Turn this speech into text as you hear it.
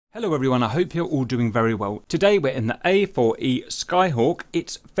Hello everyone, I hope you're all doing very well. Today we're in the A-4E Skyhawk.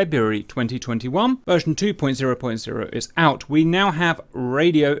 It's February 2021. Version 2.0.0 is out. We now have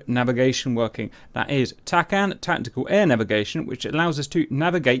radio navigation working. That is TACAN, Tactical Air Navigation, which allows us to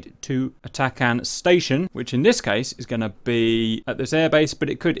navigate to a TACAN station, which in this case is going to be at this airbase, but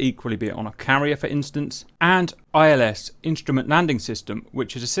it could equally be on a carrier, for instance. And ILS, Instrument Landing System,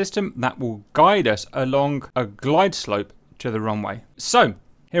 which is a system that will guide us along a glide slope to the runway. So,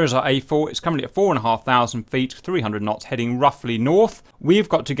 here is our A4. It's currently at 4,500 feet, 300 knots, heading roughly north. We've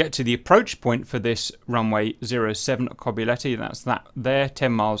got to get to the approach point for this runway 07 at Cobuletti. That's that there,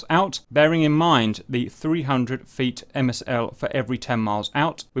 10 miles out. Bearing in mind the 300 feet MSL for every 10 miles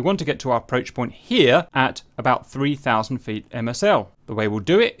out, we want to get to our approach point here at about 3,000 feet MSL. The way we'll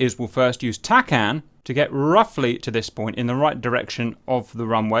do it is we'll first use TACAN to get roughly to this point in the right direction of the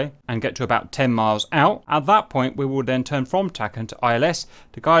runway and get to about 10 miles out. At that point, we will then turn from TACAN to ILS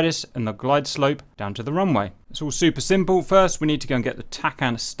to guide us in the glide slope down to the runway. It's all super simple. First, we need to go and get the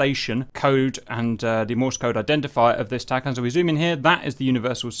TACAN station code and the Morse code identifier of this TACAN. So we zoom in here. That is the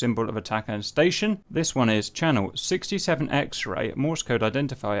universal symbol of a TACAN station. This one is channel 67 X-ray, Morse code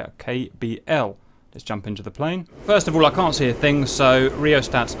identifier KBL. Let's jump into the plane. First of all, I can't see a thing, so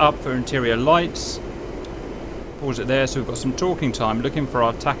rheostat's up for interior lights. Pause it there, so we've got some talking time looking for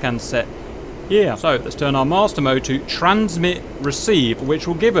our TACAN set here. So let's turn our master mode to transmit receive, which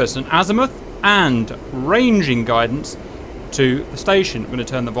will give us an azimuth and ranging guidance to the station. We're going to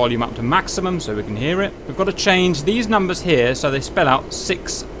turn the volume up to maximum so we can hear it. We've got to change these numbers here so they spell out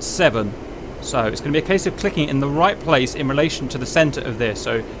 6, 7. So it's going to be a case of clicking in the right place in relation to the center of this.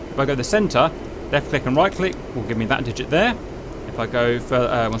 So if I go to the center, left click and right click will give me that digit there. If I go for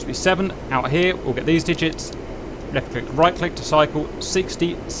wants to be 7 out here, we'll get these digits. Left click, right click to cycle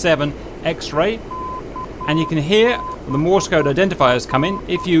 67 X-ray. And you can hear the Morse code identifiers come in.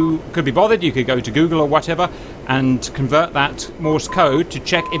 If you could be bothered, you could go to Google or whatever and convert that Morse code to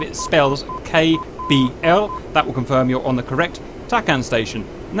check if it spells KBL. That will confirm you're on the correct TACAN station.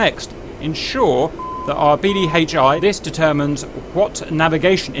 Next, ensure that our BDHI, this determines what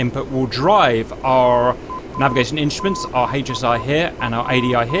navigation input will drive our navigation instruments, our HSI here and our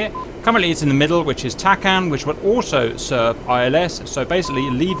ADI here. Currently it's in the middle, which is TACAN, which will also serve ILS. So basically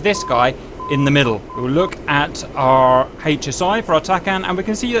leave this guy in the middle. We'll look at our HSI for our TACAN, and we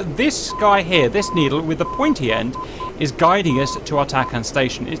can see that this guy here, this needle with the pointy end, is guiding us to our TACAN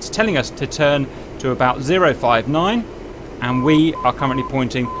station. It's telling us to turn to about 059, and we are currently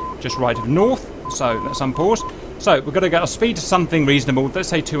pointing just right of north. So let's unpause. So we've got to get our speed to something reasonable. Let's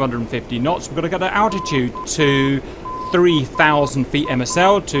say 250 knots. We've got to get our altitude to 3,000 feet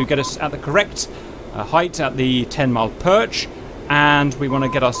MSL to get us at the correct height at the 10-mile perch, and we want to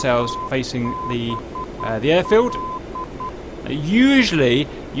get ourselves facing the airfield. Usually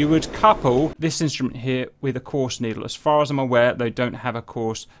you would couple this instrument here with a course needle. As far as I'm aware, they don't have a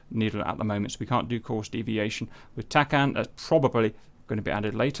course needle at the moment, so we can't do course deviation with TACAN. That's probably going to be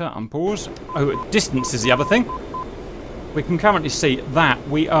added later. Unpause. Oh, distance is the other thing. We can currently see that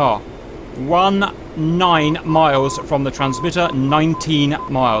we are 19 miles from the transmitter, 19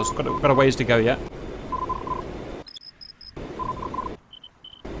 miles. Got a ways to go yet.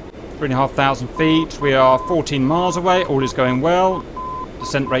 3,500 feet. We are 14 miles away. All is going well.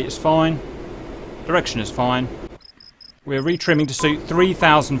 Descent rate is fine. Direction is fine. We're retrimming to suit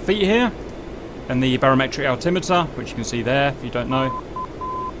 3,000 feet here. And the barometric altimeter, which you can see there if you don't know.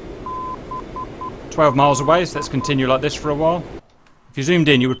 12 miles away, so let's continue like this for a while. If you zoomed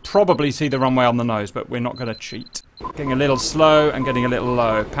in, you would probably see the runway on the nose, but we're not going to cheat. Getting a little slow and getting a little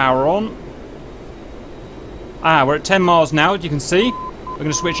low. Power on. We're at 10 miles now, as you can see. We're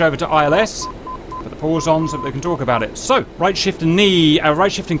going to switch over to ILS. Put the pause on so that we can talk about it. So, right shift and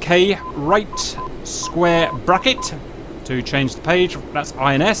right shift and K, right square bracket to change the page. That's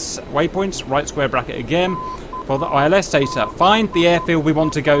INS, waypoints, right square bracket again. For the ILS data, find the airfield we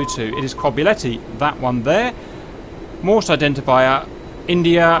want to go to. It is Cobuletti, that one there. Morse identifier,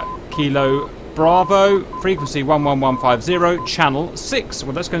 India, Kilo, Bravo, frequency 11150, channel 6.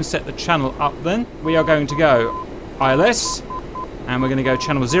 Well, let's go and set the channel up then. We are going to go ILS, and we're going to go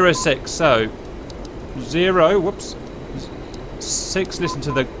channel 06. So, 6, listen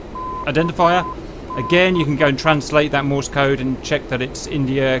to the identifier. Again, you can go and translate that Morse code and check that it's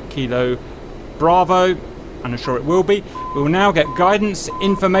India, Kilo, Bravo, and I'm sure it will be. we will now get guidance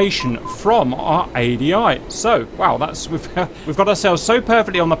information from our ADI. So, wow, we've got ourselves so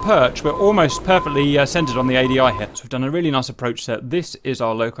perfectly on the perch, we're almost perfectly centered on the ADI here. So we've done a really nice approach there. This is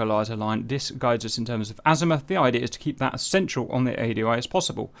our localizer line. This guides us in terms of azimuth. The idea is to keep that as central on the ADI as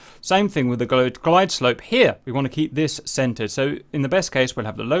possible. Same thing with the glide slope here. We want to keep this centered. So in the best case, we'll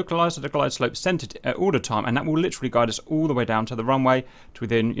have the localizer, the glide slope centered at all the time, and that will literally guide us all the way down to the runway to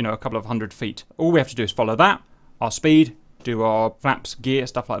within, you know, a couple of 100 feet. All we have to do is follow that, our speed, do our flaps, gear,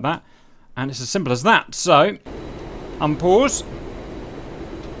 stuff like that, and it's as simple as that. So unpause,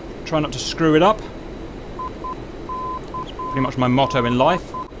 try not to screw it up. It's pretty much my motto in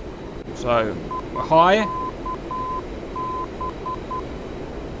life. So we're high,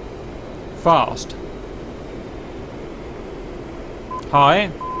 fast, high,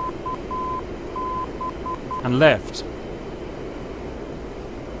 and left.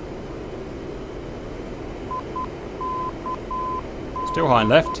 Still high and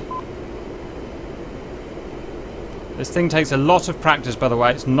left. This thing takes a lot of practice, by the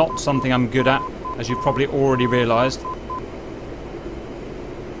way. It's not something I'm good at, as you've probably already realised.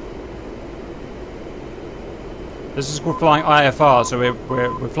 This is called flying IFR, so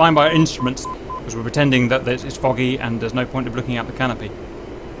we're flying by our instruments because we're pretending that it's foggy and there's no point of looking out the canopy.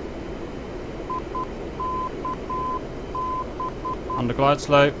 Under glide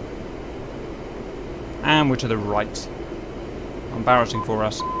slope. And we're to the right. Embarrassing for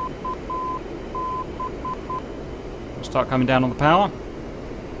us. We'll start coming down on the power.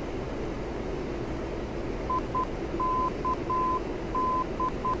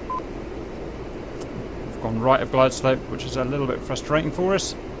 We've gone right of glide slope, which is a little bit frustrating for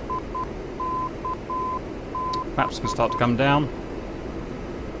us. Flaps can start to come down.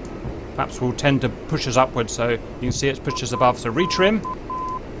 Flaps will tend to push us upwards, so you can see it's pushed us above, so retrim.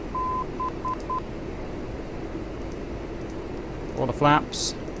 All the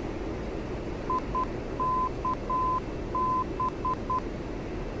flaps.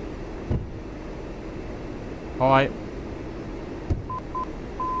 High.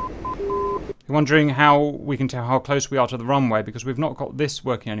 You're wondering how we can tell how close we are to the runway because we've not got this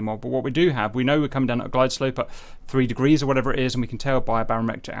working anymore, but what we do have, we know we're coming down at a glide slope at 3 degrees or whatever it is, and we can tell by a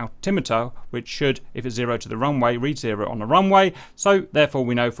barometric altimeter, which should, if it's 0 to the runway, read 0 on the runway, so therefore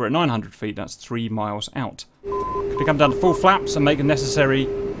we know if we're at 900 feet, that's 3 miles out. Could we come down to full flaps and make the necessary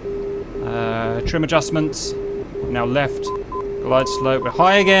trim adjustments? Now left, glide slope, we're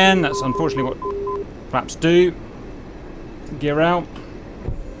high again, that's unfortunately what flaps do. Gear out.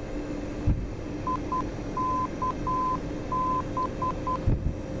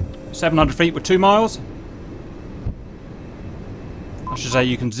 $700 feet with 2 miles. I should say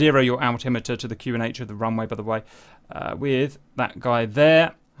you can zero your altimeter to the QNH of the runway, by the way, with that guy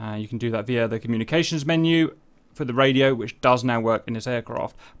there. You can do that via the communications menu for the radio, which does now work in this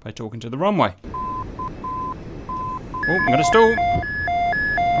aircraft by talking to the runway. Oh, I'm going to stall.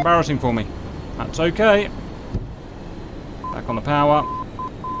 Embarrassing for me. That's okay. Back on the power.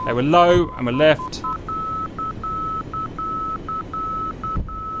 They were low and we're left.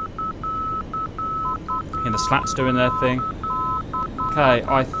 And the slats doing their thing. Okay,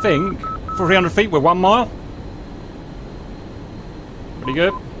 I think 300 feet, we're 1 mile. Pretty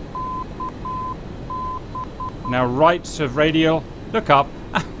good. Now right of radial, look up,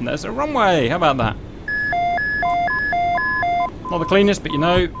 and there's a runway. How about that? Not the cleanest, but you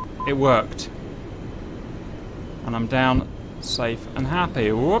know, it worked. And I'm down safe and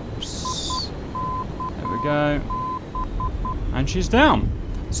happy. Whoops. There we go. And she's down.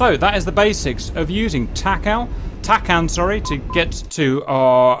 So that is the basics of using TACAN, to get to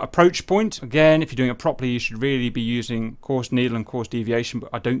our approach point. Again, if you're doing it properly, you should really be using course needle and course deviation, but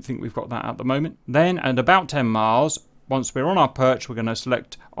I don't think we've got that at the moment. Then at about 10 miles, once we're on our perch, we're going to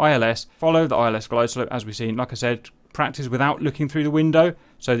select ILS, follow the ILS glide slope as we've seen. Like I said, practice without looking through the window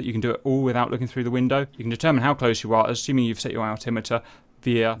so that you can do it all without looking through the window. You can determine how close you are, assuming you've set your altimeter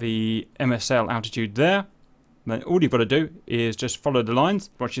via the MSL altitude there. Then all you've got to do is just follow the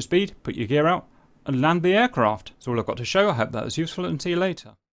lines, watch your speed, put your gear out, and land the aircraft. That's all I've got to show. I hope that was useful, and see you later.